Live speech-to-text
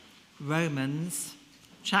Romans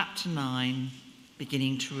chapter 9,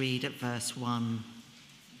 beginning to read at verse 1.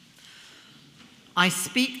 I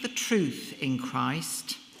speak the truth in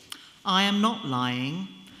Christ. I am not lying.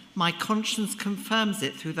 My conscience confirms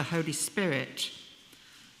it through the Holy Spirit.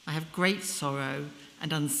 I have great sorrow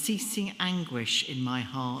and unceasing anguish in my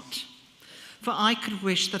heart. For I could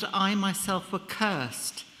wish that I myself were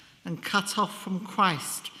cursed and cut off from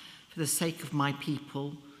Christ for the sake of my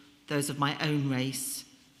people, those of my own race,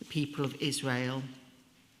 the people of Israel.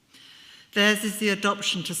 Theirs is the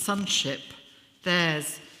adoption to sonship,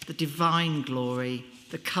 theirs the divine glory,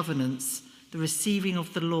 the covenants, the receiving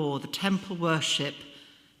of the law, the temple worship,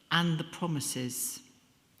 and the promises.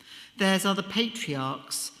 Theirs are the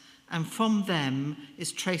patriarchs, and from them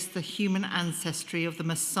is traced the human ancestry of the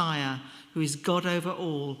Messiah, who is God over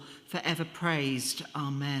all, forever praised.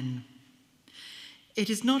 Amen. It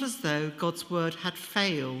is not as though God's word had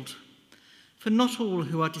failed, for not all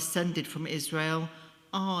who are descended from Israel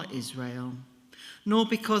are Israel, nor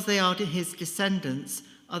because they are his descendants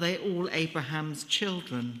are they all Abraham's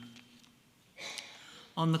children.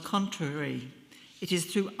 On the contrary, it is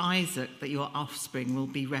through Isaac that your offspring will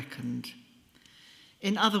be reckoned.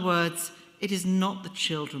 In other words, it is not the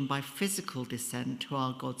children by physical descent who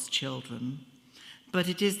are God's children, but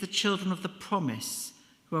it is the children of the promise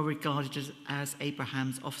who are regarded as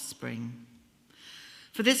Abraham's offspring.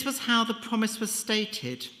 For this was how the promise was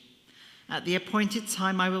stated: at the appointed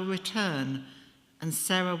time I will return, and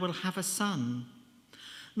Sarah will have a son.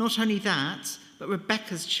 Not only that, but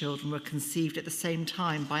Rebekah's children were conceived at the same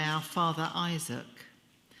time by our father Isaac.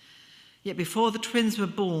 Yet before the twins were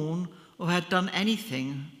born, or had done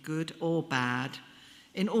anything, good or bad,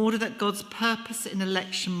 in order that God's purpose in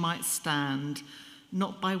election might stand,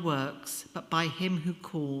 not by works, but by him who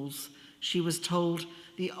calls, she was told,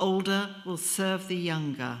 the older will serve the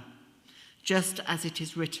younger, just as it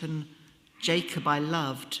is written, Jacob I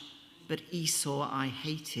loved, but Esau I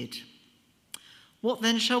hated. What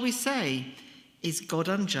then shall we say? Is God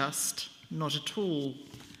unjust? Not at all.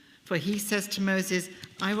 For he says to Moses,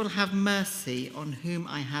 I will have mercy on whom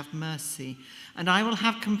I have mercy, and I will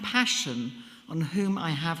have compassion on whom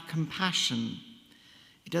I have compassion.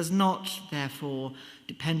 It does not, therefore,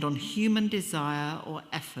 depend on human desire or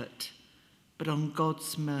effort, but on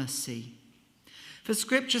God's mercy. For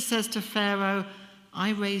Scripture says to Pharaoh,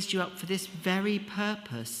 I raised you up for this very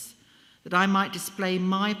purpose, that I might display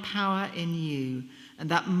my power in you, and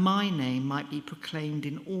that my name might be proclaimed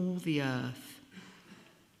in all the earth.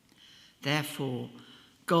 Therefore,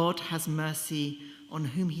 God has mercy on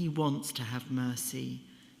whom he wants to have mercy,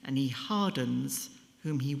 and he hardens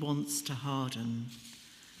whom he wants to harden.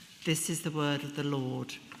 This is the word of the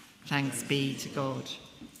Lord. Thanks be to God.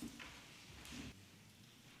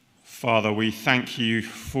 Father, we thank you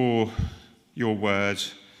for your word,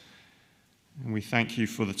 and we thank you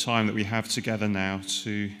for the time that we have together now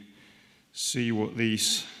to see what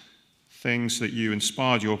these things that you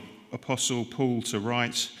inspired your apostle Paul to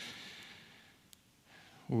write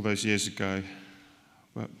all those years ago,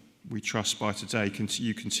 but we trust by today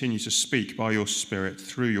you continue to speak by your Spirit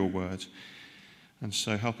through your word. And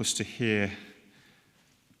so help us to hear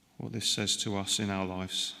what this says to us in our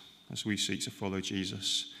lives as we seek to follow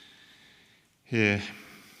Jesus here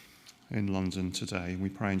in London today. We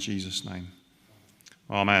pray in Jesus' name.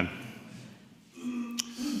 Amen.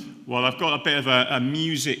 Well, I've got a bit of a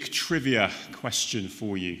music trivia question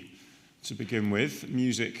for you to begin with.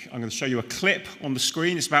 Music, I'm going to show you a clip on the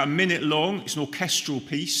screen. It's about a minute long. It's an orchestral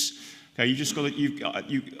piece. Okay, you've got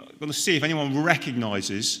to see if anyone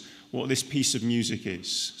recognises what this piece of music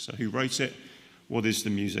is. So who wrote it? What is the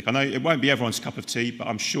music? I know it won't be everyone's cup of tea, but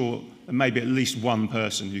I'm sure there may be at least one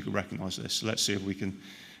person who can recognise this. So let's see if we can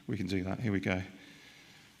do that. Here we go.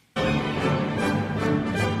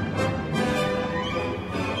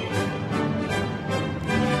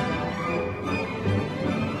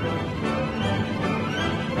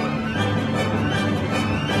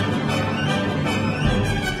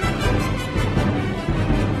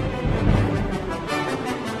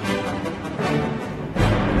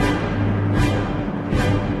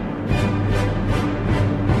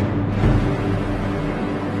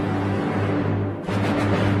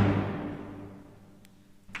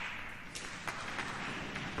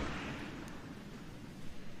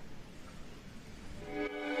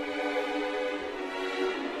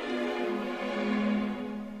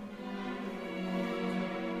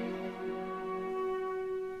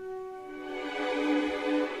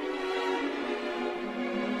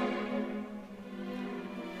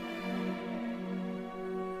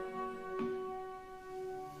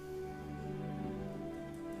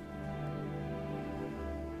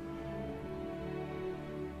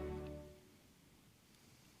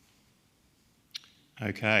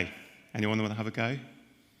 Okay. Anyone want to have a go?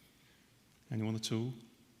 Anyone at all?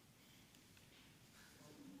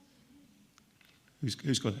 Who's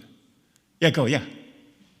got it? Yeah, go, yeah.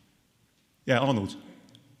 Yeah, Arnold.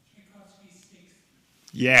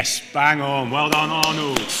 Yes, bang on. Well done,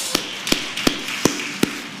 Arnold.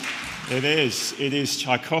 It is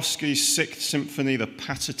Tchaikovsky's Sixth Symphony, the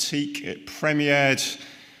Pathetique. It premiered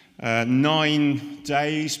 9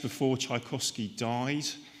 days before Tchaikovsky died.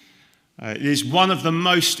 It is one of the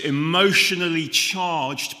most emotionally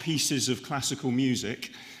charged pieces of classical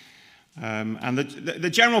music. And the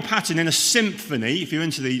general pattern in a symphony, if you're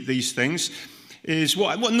into these things, is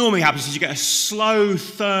what normally happens is you get a slow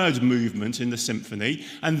third movement in the symphony,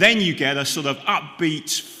 and then you get a sort of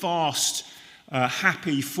upbeat, fast,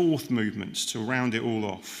 happy fourth movement to round it all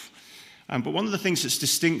off. But one of the things that's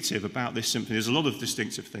distinctive about this symphony, there's a lot of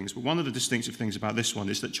distinctive things, but one of the distinctive things about this one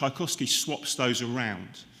is that Tchaikovsky swaps those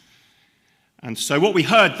around. And so what we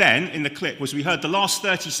heard then in the clip was we heard the last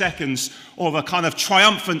 30 seconds of a kind of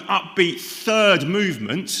triumphant, upbeat third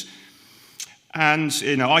movement. And,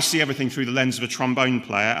 I see everything through the lens of a trombone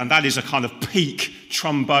player, and that is a kind of peak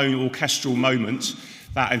trombone orchestral moment.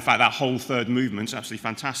 That, in fact, that whole third movement is absolutely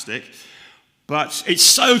fantastic. But it's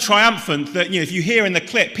so triumphant that, if you hear in the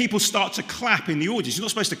clip, people start to clap in the audience. You're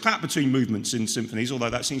not supposed to clap between movements in symphonies, although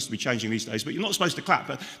that seems to be changing these days, but you're not supposed to clap.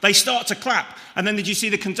 But they start to clap. And then did you see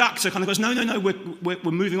the conductor kind of goes, no,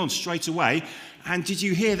 we're moving on straight away. And did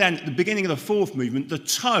you hear then, at the beginning of the fourth movement, the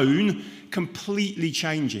tone completely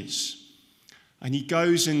changes. And he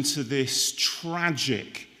goes into this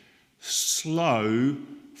tragic, slow,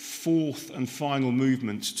 fourth and final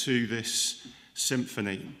movement to this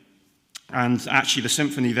symphony. And actually the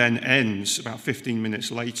symphony then ends about 15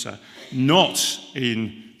 minutes later, not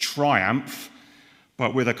in triumph,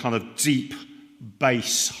 but with a kind of deep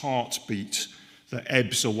bass heartbeat that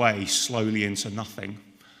ebbs away slowly into nothing.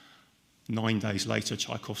 9 days later,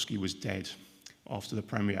 Tchaikovsky was dead after the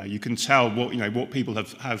premiere. You can tell what people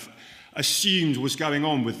have assumed was going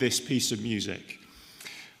on with this piece of music.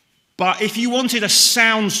 But if you wanted a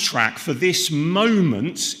soundtrack for this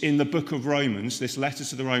moment in the book of Romans, this letter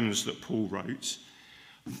to the Romans that Paul wrote,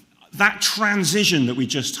 that transition that we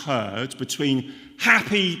just heard between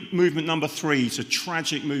happy movement number 3 to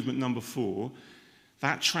tragic movement number 4,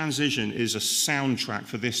 that transition is a soundtrack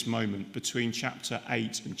for this moment between chapter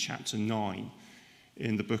 8 and chapter 9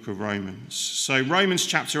 in the book of Romans. So Romans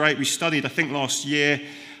chapter 8 we studied, I think, last year.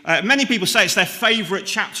 Many people say it's their favourite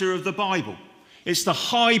chapter of the Bible. It's the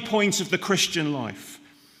high point of the Christian life.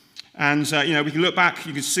 And, we can look back,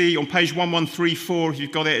 you can see on page 1134, if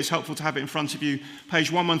you've got it, it's helpful to have it in front of you.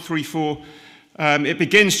 Page 1134, it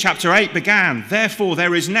begins, chapter 8 began, therefore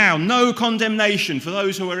there is now no condemnation for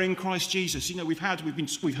those who are in Christ Jesus. We've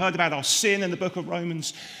heard about our sin in the book of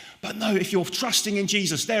Romans. But no, if you're trusting in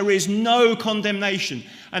Jesus, there is no condemnation.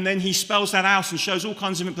 And then he spells that out and shows all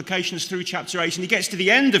kinds of implications through chapter 8. And he gets to the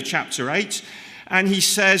end of chapter 8, and he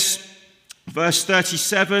says, verse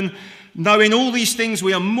 37, no, in all these things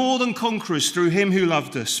we are more than conquerors through him who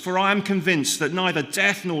loved us. For I am convinced that neither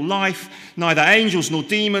death nor life, neither angels nor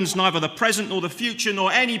demons, neither the present nor the future,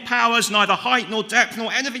 nor any powers, neither height nor depth,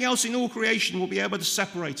 nor anything else in all creation will be able to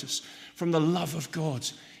separate us from the love of God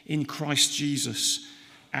in Christ Jesus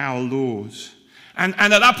our Lord. And at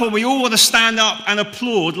that point we all want to stand up and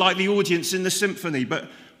applaud like the audience in the symphony, but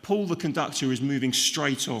Paul the conductor is moving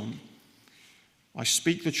straight on. I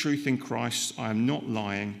speak the truth in Christ, I am not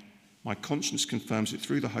lying, my conscience confirms it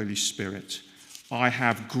through the Holy Spirit. I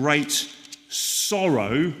have great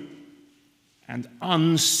sorrow and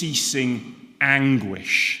unceasing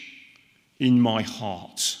anguish in my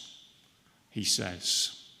heart, he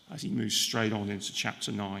says, as he moves straight on into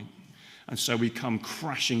chapter 9. And so we come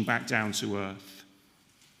crashing back down to earth.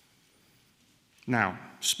 Now,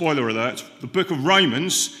 spoiler alert, the book of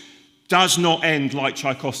Romans does not end like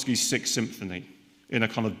Tchaikovsky's Sixth Symphony in a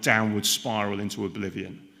kind of downward spiral into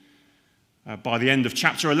oblivion. By the end of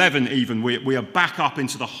chapter 11 even, we are back up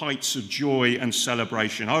into the heights of joy and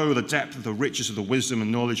celebration. Oh, the depth of the riches of the wisdom and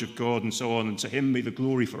knowledge of God and so on, and to him be the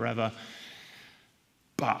glory forever.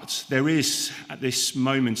 But there is, at this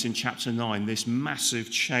moment in chapter 9, this massive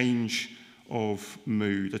change of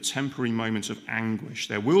mood, a temporary moment of anguish.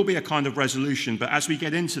 There will be a kind of resolution, but as we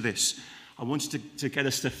get into this, I wanted to get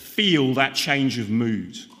us to feel that change of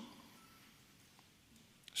mood.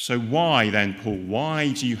 So why then, Paul?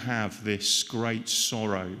 Why do you have this great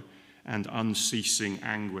sorrow and unceasing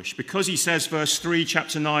anguish? Because he says, verse 3,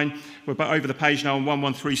 chapter 9, we're over the page now on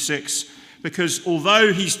 1136, because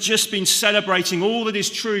although he's just been celebrating all that is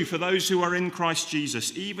true for those who are in Christ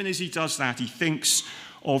Jesus, even as he does that, he thinks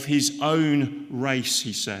of his own race,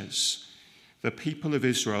 he says. the people of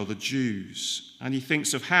Israel, the Jews. And he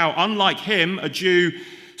thinks of how, unlike him, a Jew,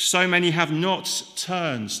 so many have not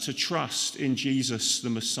turned to trust in Jesus, the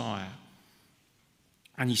Messiah.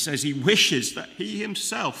 And he says he wishes that he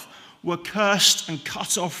himself were cursed and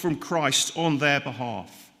cut off from Christ on their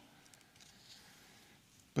behalf.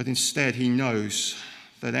 But instead, he knows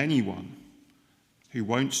that anyone who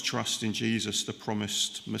won't trust in Jesus, the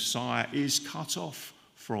promised Messiah, is cut off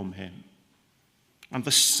from him. And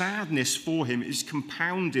the sadness for him is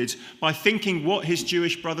compounded by thinking what his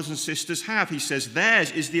Jewish brothers and sisters have. He says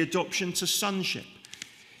theirs is the adoption to sonship.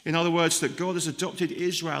 In other words, that God has adopted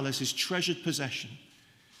Israel as his treasured possession.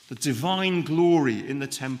 The divine glory in the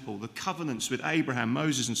temple, the covenants with Abraham,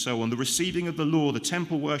 Moses, and so on, the receiving of the law, the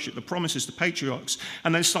temple worship, the promises, the patriarchs,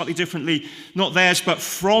 and then slightly differently, not theirs, but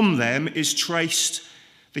from them is traced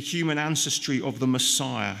the human ancestry of the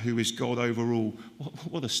Messiah, who is God over all.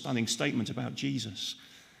 What a stunning statement about Jesus.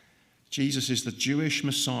 Jesus is the Jewish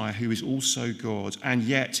Messiah who is also God, and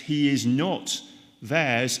yet he is not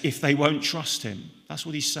theirs if they won't trust him. That's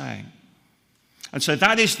what he's saying. And so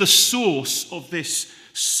that is the source of this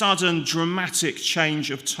sudden dramatic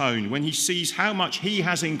change of tone. When he sees how much he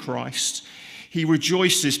has in Christ, he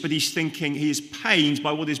rejoices, but he's thinking he is pained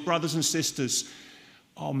by what his brothers and sisters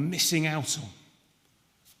are missing out on.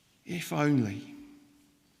 If only.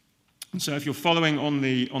 And so if you're following on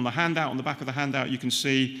the handout, on the back of the handout, you can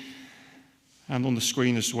see, and on the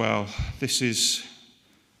screen as well, this is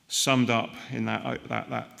summed up in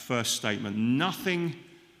that first statement. Nothing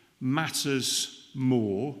matters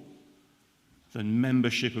more than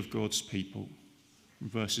membership of God's people,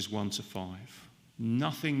 verses 1 to 5.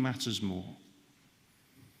 Nothing matters more.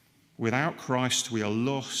 Without Christ, we are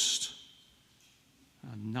lost,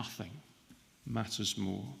 and nothing matters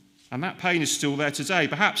more. And that pain is still there today.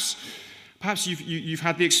 Perhaps you've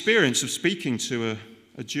had the experience of speaking to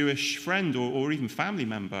a Jewish friend or even family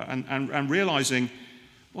member and realizing,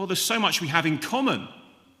 well, there's so much we have in common.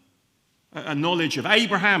 A knowledge of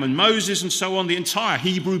Abraham and Moses and so on, the entire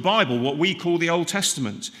Hebrew Bible, what we call the Old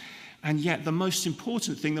Testament. And yet the most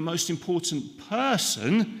important thing, the most important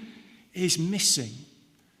person is missing.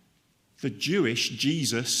 The Jewish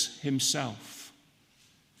Jesus himself.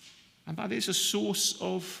 And that is a source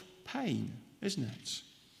of pain, isn't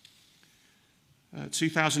it?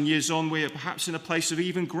 2,000 years on, we are perhaps in a place of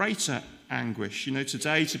even greater anguish. You know,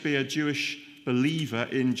 today to be a Jewish believer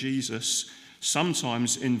in Jesus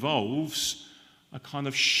sometimes involves a kind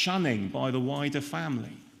of shunning by the wider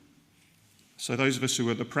family. So those of us who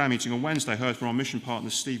were at the prayer meeting on Wednesday heard from our mission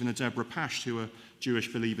partners, Stephen and Deborah Pasht, who are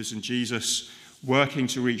Jewish believers in Jesus, working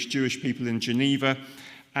to reach Jewish people in Geneva.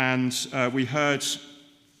 And we heard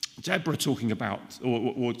Deborah talking about,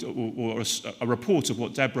 or a report of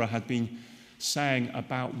what Deborah had been saying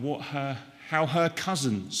about how her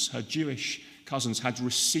cousins, her Jewish cousins, had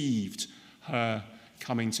received her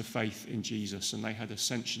coming to faith in Jesus, and they had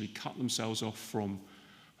essentially cut themselves off from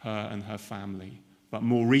her and her family. But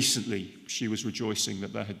more recently, she was rejoicing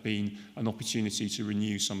that there had been an opportunity to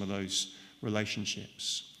renew some of those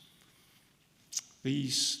relationships.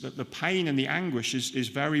 The pain and the anguish is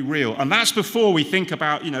very real. And that's before we think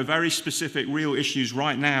about, very specific real issues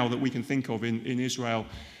right now that we can think of in Israel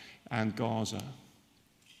and Gaza,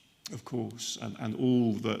 of course, and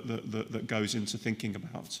all that goes into thinking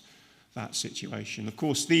about that situation. Of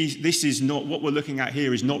course, this is not, what we're looking at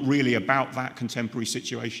here is not really about that contemporary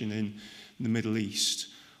situation in the Middle East,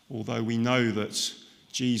 although we know that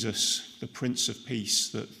Jesus, the Prince of Peace,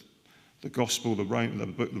 that the Gospel, the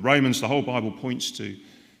Romans, the whole Bible points to,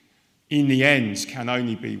 in the end can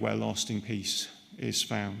only be where lasting peace is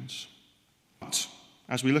found. But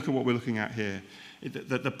as we look at what we're looking at here,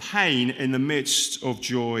 that the pain in the midst of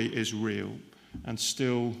joy is real and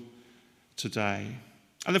still today.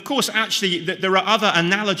 And of course, actually, there are other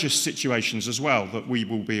analogous situations as well that we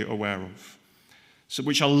will be aware of, so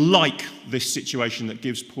which are like this situation that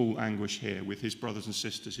gives Paul anguish here with his brothers and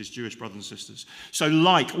sisters, his Jewish brothers and sisters. So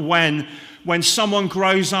like when someone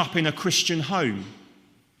grows up in a Christian home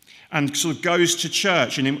and sort of goes to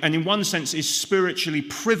church and in one sense is spiritually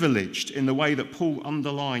privileged in the way that Paul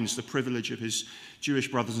underlines the privilege of his Jewish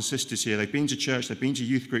brothers and sisters here. They've been to church, they've been to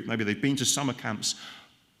youth group, maybe they've been to summer camps,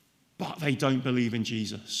 but they don't believe in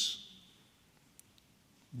Jesus.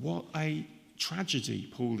 What a tragedy,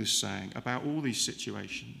 Paul is saying, about all these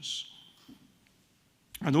situations.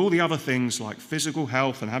 And all the other things like physical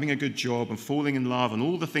health and having a good job and falling in love and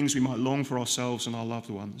all the things we might long for ourselves and our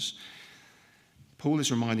loved ones. Paul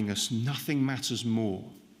is reminding us nothing matters more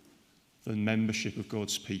than membership of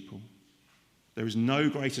God's people. There is no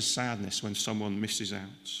greater sadness when someone misses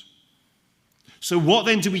out. So what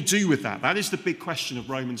then do we do with that? That is the big question of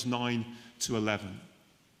Romans 9 to 11.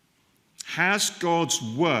 Has God's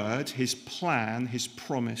word, his plan, his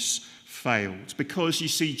promise failed? Because you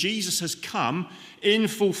see, Jesus has come in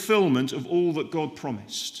fulfillment of all that God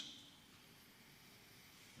promised.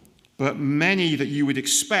 But many that you would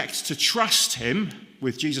expect to trust him,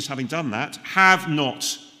 with Jesus having done that, have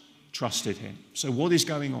not trusted him. So what is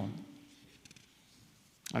going on?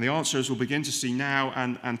 And the answer, as we'll begin to see now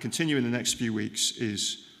and continue in the next few weeks,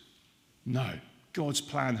 is no. God's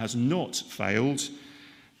plan has not failed,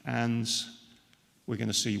 and we're going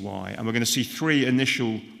to see why. And we're going to see three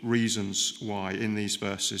initial reasons why in these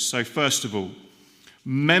verses. So first of all,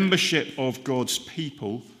 membership of God's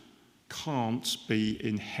people can't be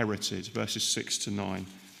inherited. Verses 6 to 9.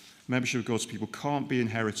 Membership of God's people can't be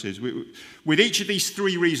inherited. With each of these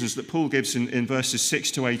three reasons that Paul gives in verses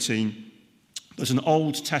 6 to 18, there's an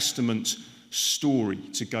Old Testament story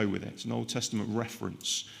to go with it, an Old Testament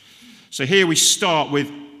reference. So here we start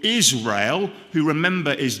with Israel, who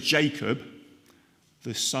remember is Jacob,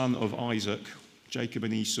 the son of Isaac, Jacob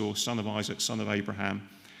and Esau, son of Isaac, son of Abraham.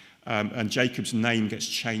 And Jacob's name gets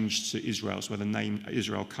changed to Israel. It's where the name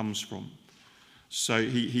Israel comes from. So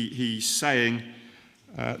he's saying,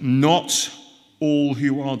 not all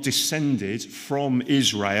who are descended from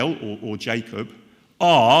Israel or Jacob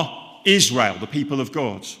are Israel, the people of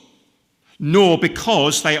God. Nor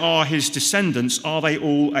because they are his descendants are they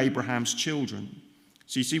all Abraham's children.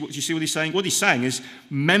 So you see what he's saying? What he's saying is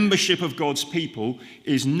membership of God's people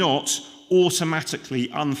is not automatically,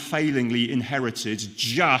 unfailingly inherited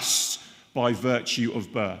just by virtue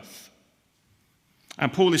of birth.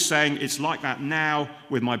 And Paul is saying it's like that now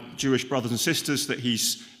with my Jewish brothers and sisters that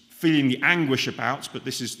he's feeling the anguish about, but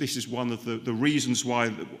this is one of the reasons why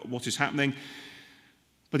what is happening.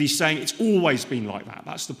 But he's saying it's always been like that.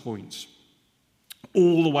 That's the point.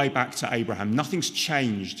 All the way back to Abraham. Nothing's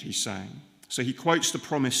changed, he's saying. So he quotes the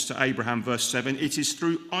promise to Abraham, verse 7, it is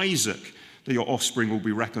through Isaac that your offspring will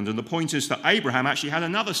be reckoned. And the point is that Abraham actually had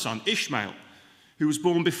another son, Ishmael, who was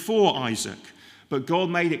born before Isaac. But God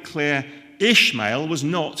made it clear Ishmael was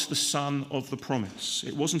not the son of the promise.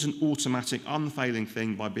 It wasn't an automatic, unfailing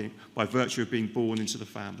thing by virtue of being born into the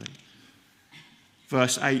family.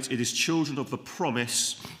 Verse 8, it is children of the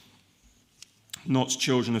promise, not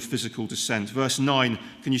children of physical descent. Verse 9,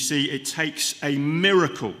 can you see it takes a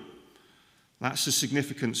miracle? That's the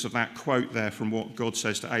significance of that quote there from what God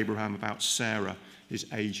says to Abraham about Sarah, his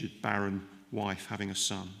aged, barren wife, having a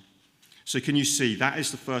son. So can you see, that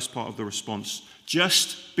is the first part of the response.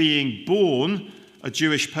 Just being born a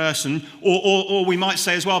Jewish person, or we might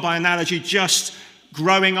say as well by analogy, just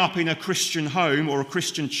growing up in a Christian home or a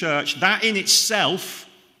Christian church, that in itself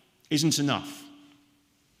isn't enough.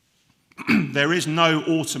 There is no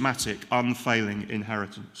automatic, unfailing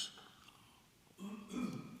inheritance.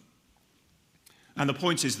 And the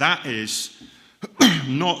point is that is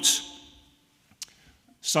not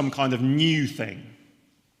some kind of new thing.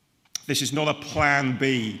 This is not a plan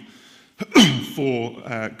B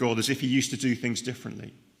for God as if he used to do things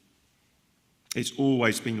differently. It's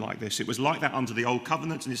always been like this. It was like that under the Old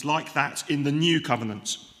Covenant, and it's like that in the New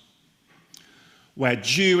Covenant, where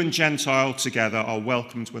Jew and Gentile together are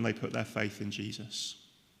welcomed when they put their faith in Jesus.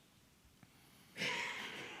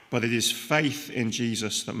 But it is faith in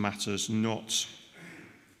Jesus that matters, not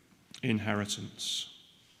inheritance.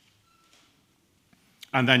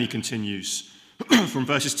 And then he continues from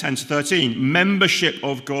verses 10 to 13. Membership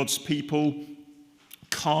of God's people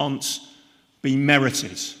can't be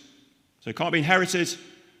merited. So it can't be inherited,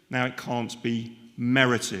 now it can't be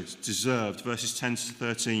merited, deserved. Verses 10 to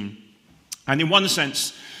 13. And in one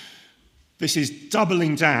sense, this is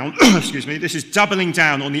doubling down, this is doubling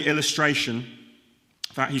down on the illustration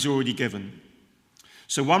that he's already given.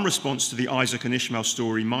 So one response to the Isaac and Ishmael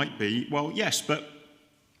story might be, well, yes, but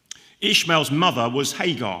Ishmael's mother was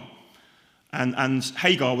Hagar, and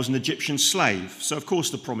Hagar was an Egyptian slave. So, of course,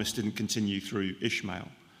 the promise didn't continue through Ishmael.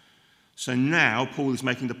 So now Paul is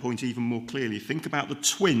making the point even more clearly. Think about the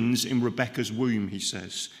twins in Rebekah's womb, he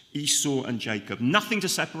says, Esau and Jacob. Nothing to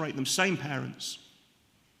separate them, same parents.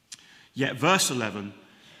 Yet, verse 11,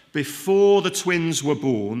 before the twins were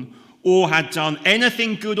born or had done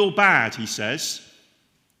anything good or bad, he says,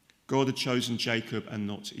 God had chosen Jacob and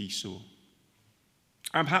not Esau.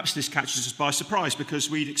 And perhaps this catches us by surprise because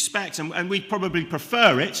we'd expect, and we'd probably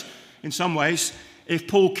prefer it in some ways, if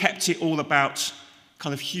Paul kept it all about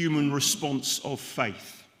kind of human response of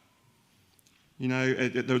faith. You know,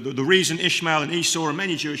 the reason Ishmael and Esau and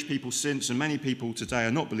many Jewish people since and many people today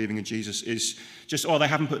are not believing in Jesus is just, they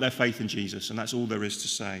haven't put their faith in Jesus, and that's all there is to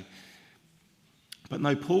say. But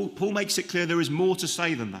no, Paul makes it clear there is more to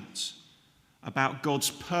say than that about God's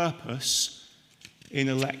purpose in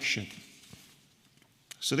election.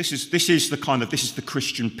 So this is the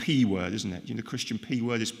Christian P word, isn't it? The Christian P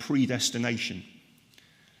word is predestination.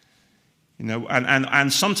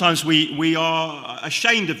 And sometimes we are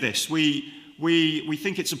ashamed of this. We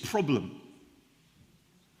think it's a problem.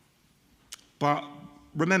 But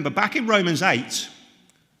remember, back in Romans 8,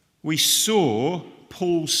 we saw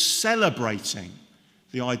Paul celebrating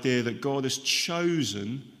the idea that God has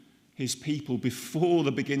chosen his people before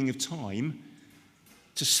the beginning of time,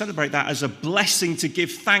 to celebrate that as a blessing to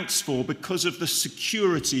give thanks for because of the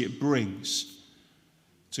security it brings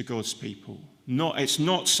to God's people. It's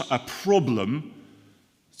not a problem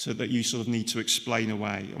that you sort of need to explain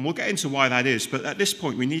away. And we'll get into why that is, but at this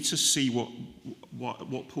point we need to see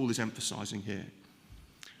what Paul is emphasizing here.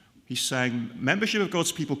 He's saying membership of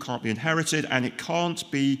God's people can't be inherited and it can't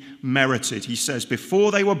be merited. He says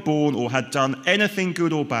before they were born or had done anything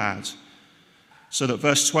good or bad. So that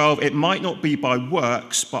verse 12, it might not be by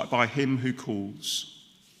works, but by him who calls.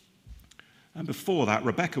 And before that,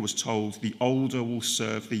 Rebekah was told, the older will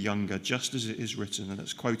serve the younger, just as it is written. And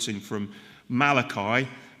it's quoting from Malachi,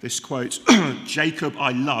 this quote, Jacob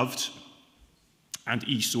I loved and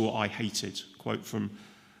Esau I hated. Quote from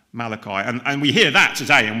Malachi. And we hear that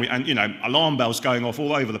today, and alarm bells going off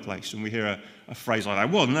all over the place. And we hear a phrase like that.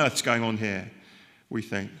 What on earth's going on here, we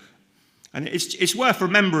think. And it's worth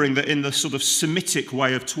remembering that in the sort of Semitic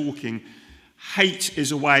way of talking, hate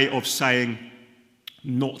is a way of saying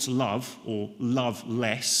not love or love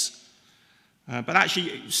less. But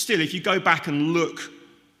actually, still, if you go back and look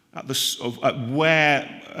at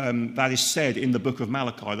where that is said in the book of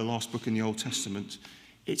Malachi, the last book in the Old Testament,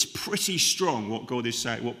 it's pretty strong what God is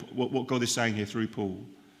saying. What God is saying here through Paul.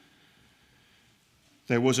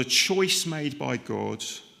 There was a choice made by God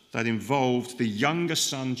that involved the younger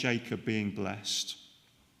son Jacob being blessed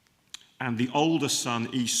and the older son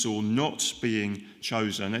Esau not being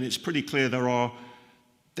chosen. And it's pretty clear there are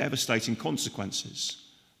devastating consequences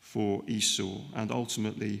for Esau and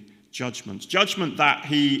ultimately judgment. Judgment that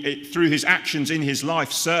he, through his actions in his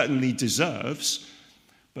life, certainly deserves,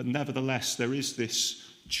 but nevertheless there is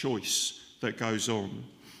this choice that goes on.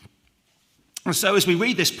 And so as we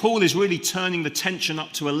read this, Paul is really turning the tension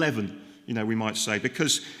up to 11, we might say,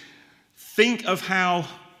 because think of how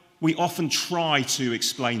we often try to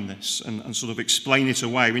explain this and sort of explain it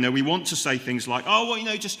away. We want to say things like,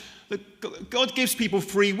 God gives people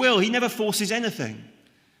free will. He never forces anything.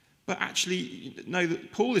 But actually, no,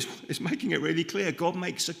 Paul is making it really clear. God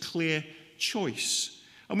makes a clear choice.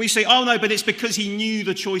 And we say, oh no, but it's because he knew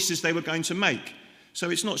the choices they were going to make.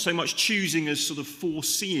 So it's not so much choosing as sort of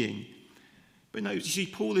foreseeing. But no, you see,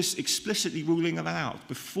 Paul is explicitly ruling that out.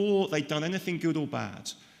 Before they'd done anything good or bad,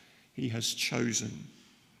 he has chosen.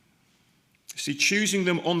 See, choosing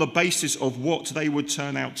them on the basis of what they would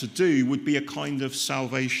turn out to do would be a kind of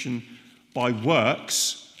salvation by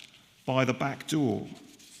works, by the back door.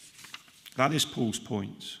 That is Paul's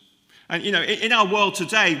point. And, in our world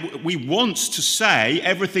today, we want to say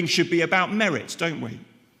everything should be about merit, don't we?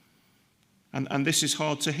 And this is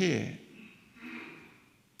hard to hear.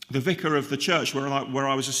 The vicar of the church where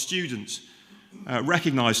I was a student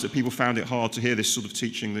recognised that people found it hard to hear this sort of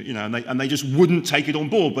teaching, that and they just wouldn't take it on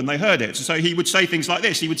board when they heard it. And so he would say things like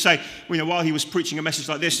this. He would say, while he was preaching a message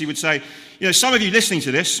like this, he would say, some of you listening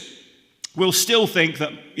to this will still think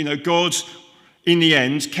that God, in the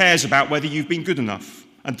end, cares about whether you've been good enough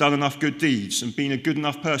and done enough good deeds and been a good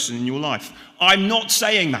enough person in your life. I'm not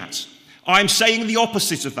saying that. I'm saying the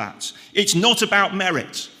opposite of that. It's not about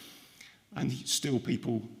merit. And still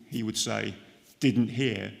people, he would say, didn't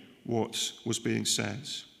hear what was being said.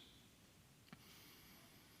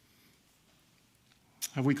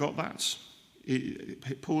 Have we got that?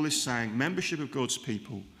 Paul is saying membership of God's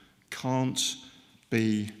people can't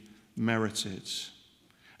be merited.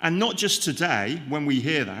 And not just today when we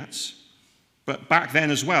hear that, but back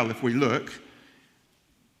then as well, if we look,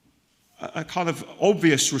 a kind of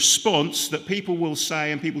obvious response that people will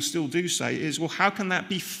say, and people still do say, is, well, how can that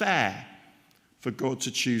be fair for God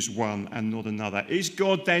to choose one and not another? Is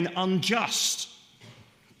God then unjust?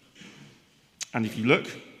 And if you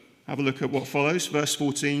have a look at what follows, verse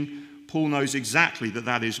 14, Paul knows exactly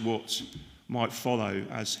that is what might follow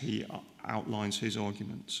as he outlines his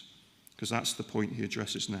argument, because that's the point he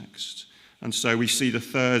addresses next. And so we see the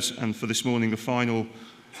third, and for this morning, the final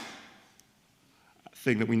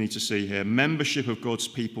thing that we need to see here. Membership of God's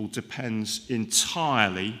people depends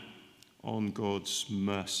entirely on God's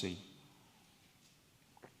mercy.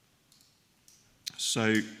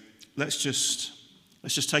 So let's just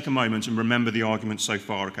take a moment and remember the argument so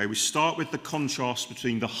far, okay? We start with the contrast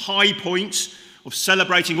between the high point of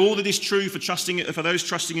celebrating all that is true for those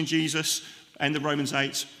trusting in Jesus, end of Romans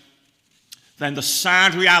 8, then the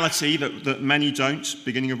sad reality that many don't,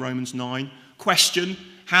 beginning of Romans 9. Question,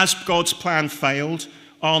 has God's plan failed?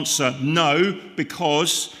 Answer, no,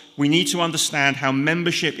 because we need to understand how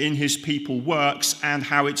membership in his people works and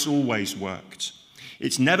how it's always worked.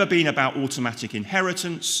 It's never been about automatic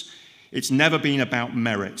inheritance. It's never been about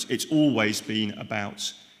merit. It's always been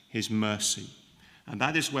about his mercy. And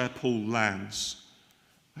that is where Paul lands,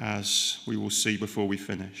 as we will see before we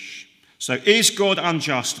finish. So is God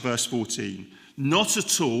unjust, verse 14? Not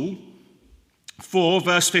at all. For,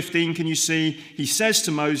 verse 15, can you see, he says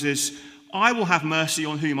to Moses, I will have mercy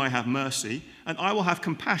on whom I have mercy, and I will have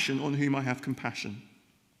compassion on whom I have compassion.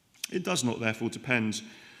 It does not therefore depend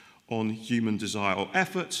on human desire or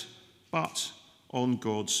effort, but on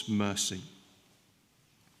God's mercy.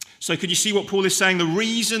 So could you see what Paul is saying? The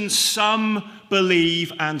reason some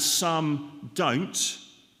believe and some don't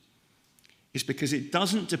is because it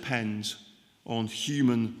doesn't depend on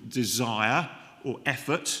human desire or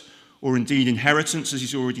effort, or indeed inheritance, as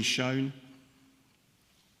he's already shown.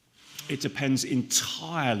 It depends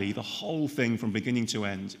entirely, the whole thing from beginning to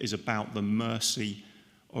end is about the mercy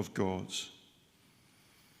of God.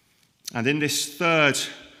 And in this third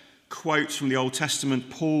quote from the Old Testament,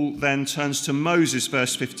 Paul then turns to Moses,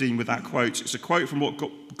 verse 15, with that quote. It's a quote from what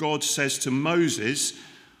God says to Moses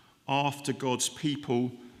after God's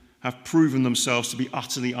people have proven themselves to be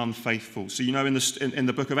utterly unfaithful. So you know in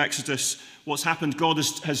the book of Exodus, what's happened, God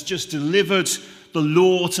has just delivered the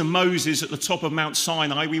law to Moses at the top of Mount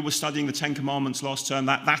Sinai. We were studying the Ten Commandments last term.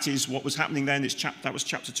 That is what was happening then. That was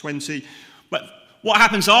chapter 20. But what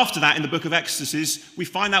happens after that in the book of Exodus is we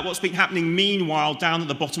find out what's been happening meanwhile down at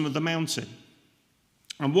the bottom of the mountain.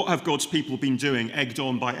 And what have God's people been doing, egged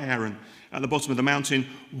on by Aaron at the bottom of the mountain?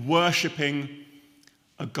 Worshipping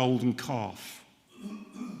a golden calf.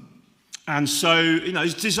 And so,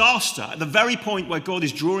 it's disaster. At the very point where God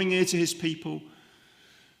is drawing near to his people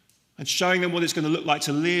and showing them what it's going to look like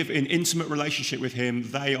to live in intimate relationship with him,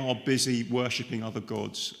 they are busy worshipping other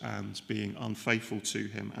gods and being unfaithful to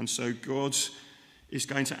him. And so God is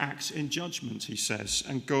going to act in judgment, he says.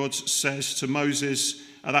 And God says to Moses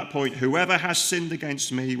at that point, whoever has sinned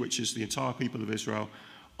against me, which is the entire people of Israel,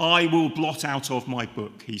 I will blot out of my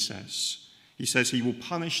book, he says. He says he will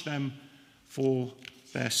punish them for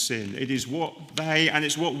their sin. It is what they, and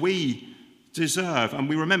it's what we deserve. And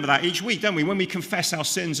we remember that each week, don't we? When we confess our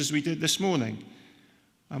sins, as we did this morning.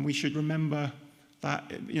 And we should remember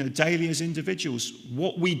that, daily as individuals,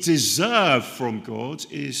 what we deserve from God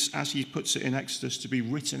is, as he puts it in Exodus, to be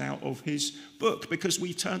written out of his book, because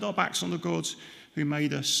we turned our backs on the God who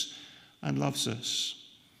made us and loves us.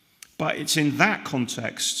 But it's in that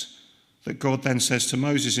context that God then says to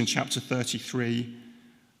Moses in chapter 33,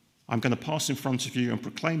 I'm going to pass in front of you and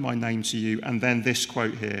proclaim my name to you. And then this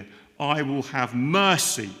quote here, I will have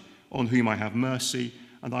mercy on whom I have mercy,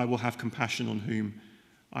 and I will have compassion on whom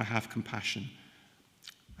I have compassion.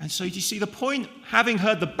 And so do you see the point, having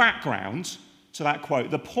heard the background to that quote,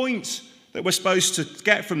 the point that we're supposed to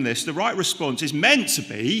get from this, the right response is meant to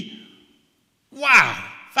be, wow,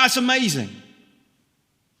 that's amazing.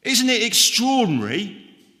 Isn't it extraordinary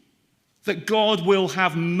that God will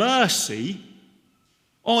have mercy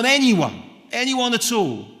on anyone at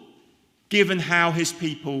all, given how his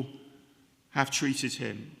people have treated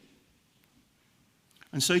him?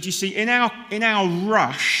 And so do you see, in our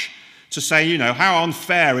rush to say, how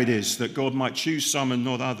unfair it is that God might choose some and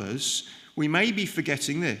not others, we may be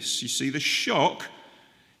forgetting this. You see, the shock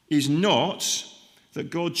is not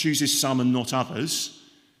that God chooses some and not others.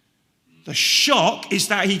 The shock is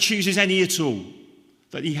that he chooses any at all,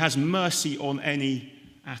 that he has mercy on any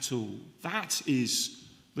at all. That is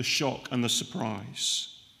the shock and the surprise.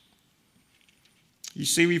 You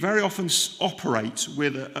see, we very often operate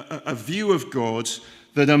with a view of God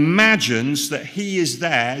that imagines that he is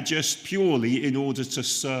there just purely in order to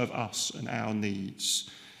serve us and our needs.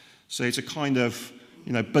 So it's a kind of,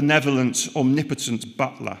 benevolent, omnipotent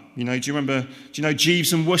butler. Do you know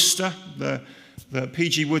Jeeves and Wooster, the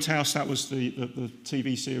P.G. Wodehouse? That was the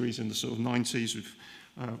TV series in the sort of 90s with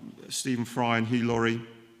Stephen Fry and Hugh Laurie.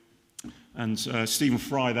 And Stephen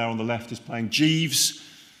Fry there on the left is playing Jeeves,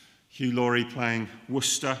 Hugh Laurie playing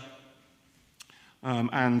Wooster.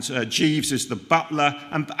 And Jeeves is the butler.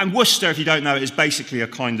 And Wooster, if you don't know, is basically a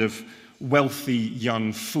kind of wealthy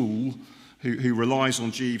young fool who relies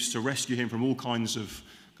on Jeeves to rescue him from all kinds of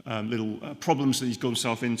little problems that he's got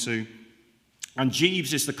himself into. And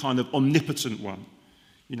Jeeves is the kind of omnipotent one.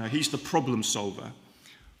 He's the problem solver.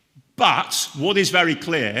 But what is very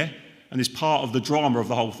clear, and is part of the drama of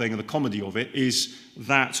the whole thing and the comedy of it, is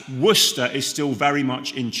that Wooster is still very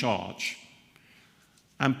much in charge.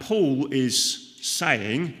 And Paul is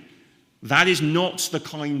saying, That is not the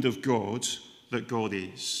kind of God that God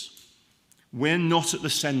is. We're not at the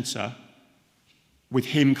centre with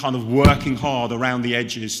him kind of working hard around the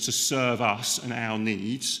edges to serve us and our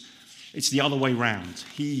needs. It's the other way round.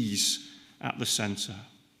 He's at the centre.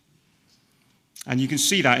 And you can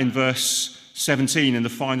see that in verse 17 in the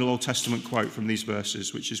final Old Testament quote from these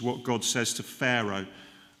verses, which is what God says to Pharaoh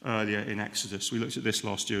earlier in Exodus. We looked at this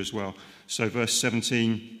last year as well. So verse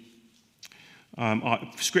 17,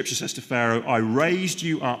 Scripture says to Pharaoh, I raised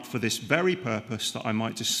you up for this very purpose, that I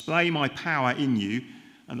might display my power in you,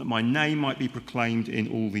 and that my name might be proclaimed in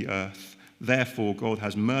all the earth. Therefore, God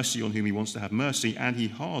has mercy on whom he wants to have mercy, and he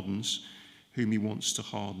hardens whom he wants to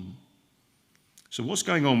harden. So what's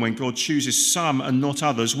going on when God chooses some and not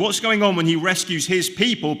others? What's going on when he rescues his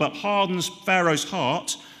people but hardens Pharaoh's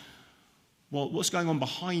heart? Well, what's going on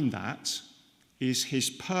behind that is his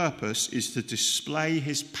purpose is to display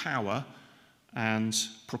his power and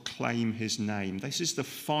proclaim his name. This is the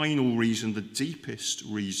final reason, the deepest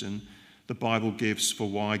reason the Bible gives for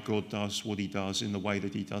why God does what he does in the way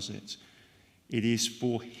that he does it. It is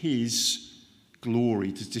for his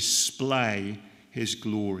glory, to display his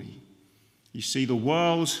glory. You see, the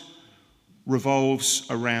world revolves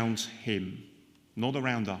around him, not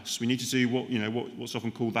around us. We need to do what's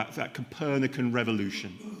often called that Copernican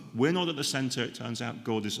revolution. We're not at the centre. It turns out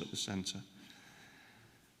God is at the centre.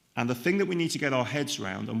 And the thing that we need to get our heads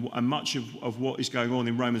around, and much of what is going on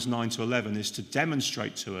in Romans 9 to 11, is to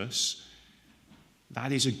demonstrate to us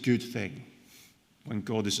that is a good thing when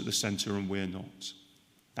God is at the centre and we're not.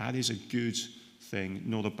 That is a good thing,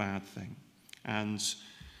 not a bad thing. And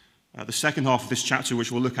the second half of this chapter,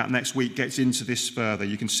 which we'll look at next week, gets into this further.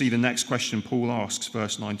 You can see the next question Paul asks,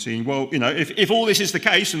 verse 19. Well, if all this is the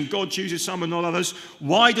case and God chooses some and not others,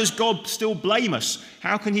 why does God still blame us?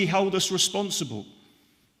 How can he hold us responsible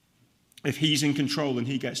if he's in control and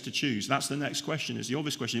he gets to choose? That's the next question, is the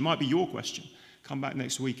obvious question. It might be your question. Come back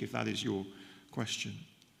next week if that is your question.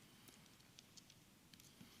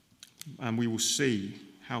 And we will see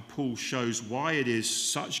how Paul shows why it is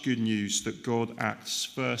such good news that God acts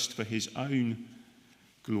first for his own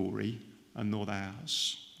glory and not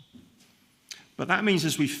ours. But that means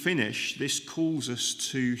as we finish, this calls us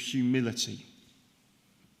to humility.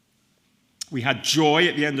 We had joy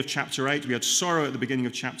at the end of chapter 8. We had sorrow at the beginning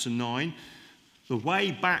of chapter 9. The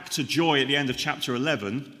way back to joy at the end of chapter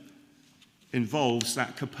 11 involves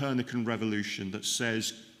that Copernican revolution that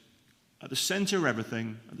says, at the centre of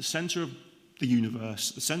everything, at the centre of the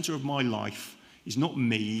universe, at the centre of my life, is not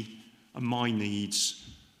me and my needs,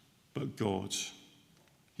 but God.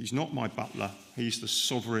 He's not my butler. He's the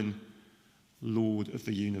sovereign Lord of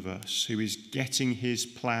the universe who is getting his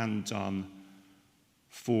plan done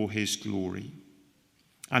for his glory.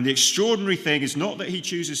 And the extraordinary thing is not that he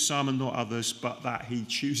chooses some and not others, but that he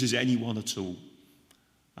chooses anyone at all,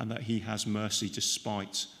 and that he has mercy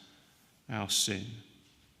despite our sin.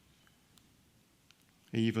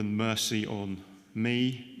 Even mercy on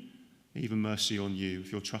me, even mercy on you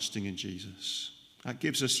if you're trusting in Jesus. That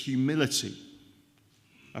gives us humility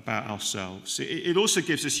about ourselves. It also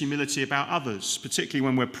gives us humility about others, particularly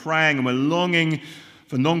when we're praying and we're longing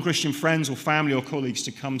for non-Christian friends or family or colleagues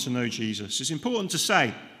to come to know Jesus. It's important to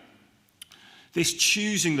say this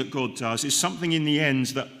choosing that God does is something in the end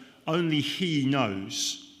that only he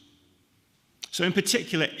knows. So in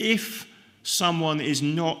particular, if someone is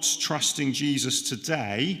not trusting Jesus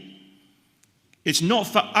today, it's not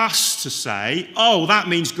for us to say, oh, that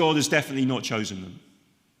means God has definitely not chosen them.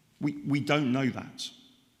 We don't know that.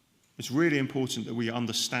 It's really important that we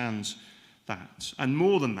understand that. And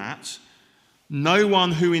more than that, no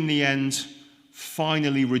one who in the end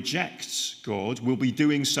finally rejects God will be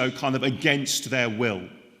doing so kind of against their will.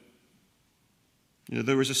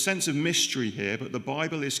 There is a sense of mystery here, but the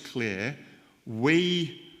Bible is clear.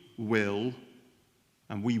 We will,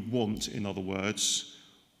 and we want, in other words,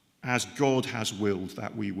 as God has willed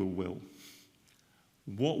that we will.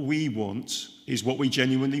 What we want is what we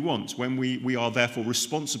genuinely want, when we are therefore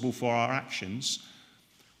responsible for our actions.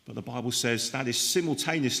 But the Bible says that is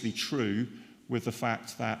simultaneously true with the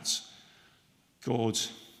fact that God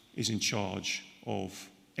is in charge of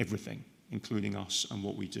everything, including us and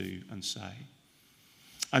what we do and say.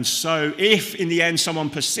 And so if in the end someone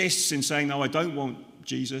persists in saying, no, I don't want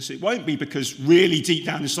Jesus, it won't be because really deep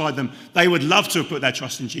down inside them, they would love to have put their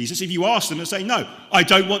trust in Jesus. If you ask them and say, no, I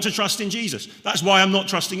don't want to trust in Jesus. That's why I'm not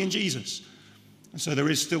trusting in Jesus. And so there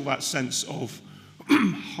is still that sense of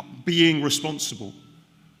being responsible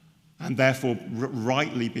and therefore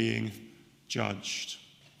rightly being judged.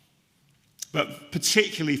 But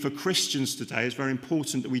particularly for Christians today, it's very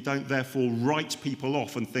important that we don't therefore write people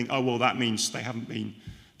off and think, oh, well, that means they haven't been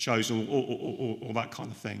chosen or that kind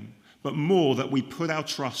of thing, but more that we put our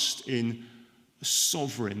trust in a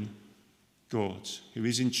sovereign God who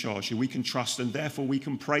is in charge, who we can trust and therefore we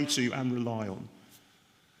can pray to and rely on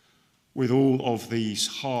with all of these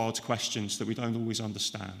hard questions that we don't always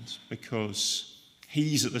understand, because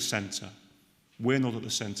he's at the centre. We're not at the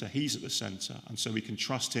centre, he's at the centre, and so we can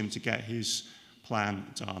trust him to get his plan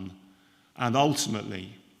done. And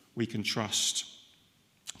ultimately, we can trust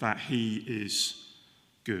that he is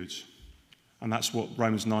good. And that's what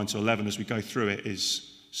Romans 9 to 11, as we go through it,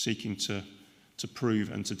 is seeking to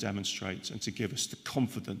prove and to demonstrate and to give us the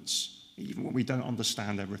confidence. Even when we don't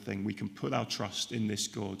understand everything, we can put our trust in this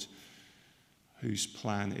God whose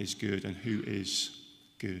plan is good and who is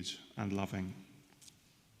good and loving.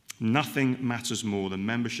 Nothing matters more than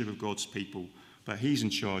membership of God's people, but he's in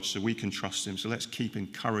charge, so we can trust him. So let's keep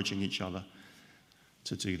encouraging each other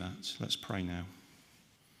to do that. Let's pray now.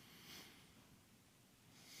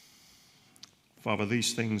 Father,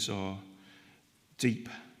 these things are deep,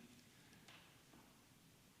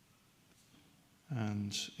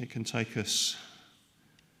 and it can take us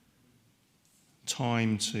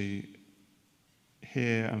time to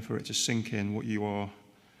hear and for it to sink in what you are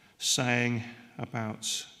saying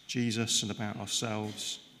about Jesus and about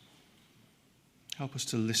ourselves. Help us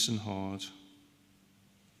to listen hard,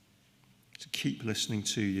 to keep listening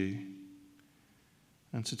to you,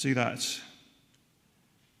 and to do that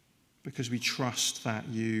because we trust that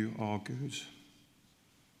you are good.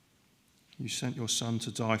 You sent your Son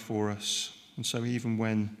to die for us, and so even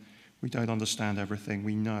when we don't understand everything,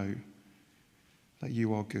 we know that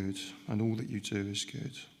you are good and all that you do is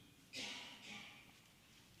good.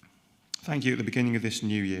 Thank you at the beginning of this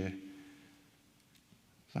new year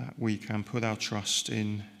that we can put our trust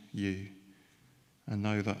in you and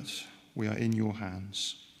know that we are in your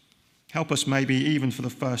hands. Help us maybe even for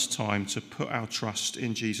the first time to put our trust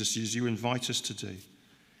in Jesus as you invite us to do,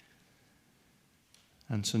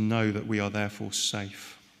 and to know that we are therefore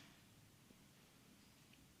safe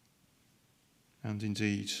and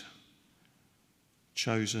indeed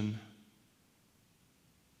chosen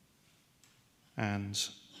and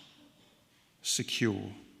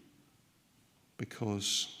secure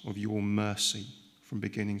because of your mercy from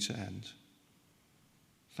beginning to end.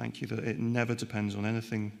 Thank you that it never depends on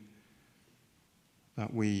anything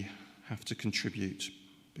that we have to contribute,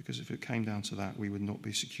 because if it came down to that, we would not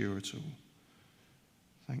be secure at all.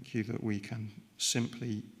 Thank you that we can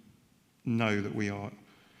simply know that we are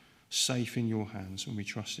safe in your hands when we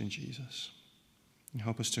trust in Jesus. And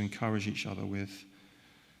help us to encourage each other with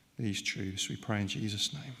these truths. We pray in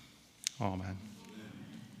Jesus' name. Amen.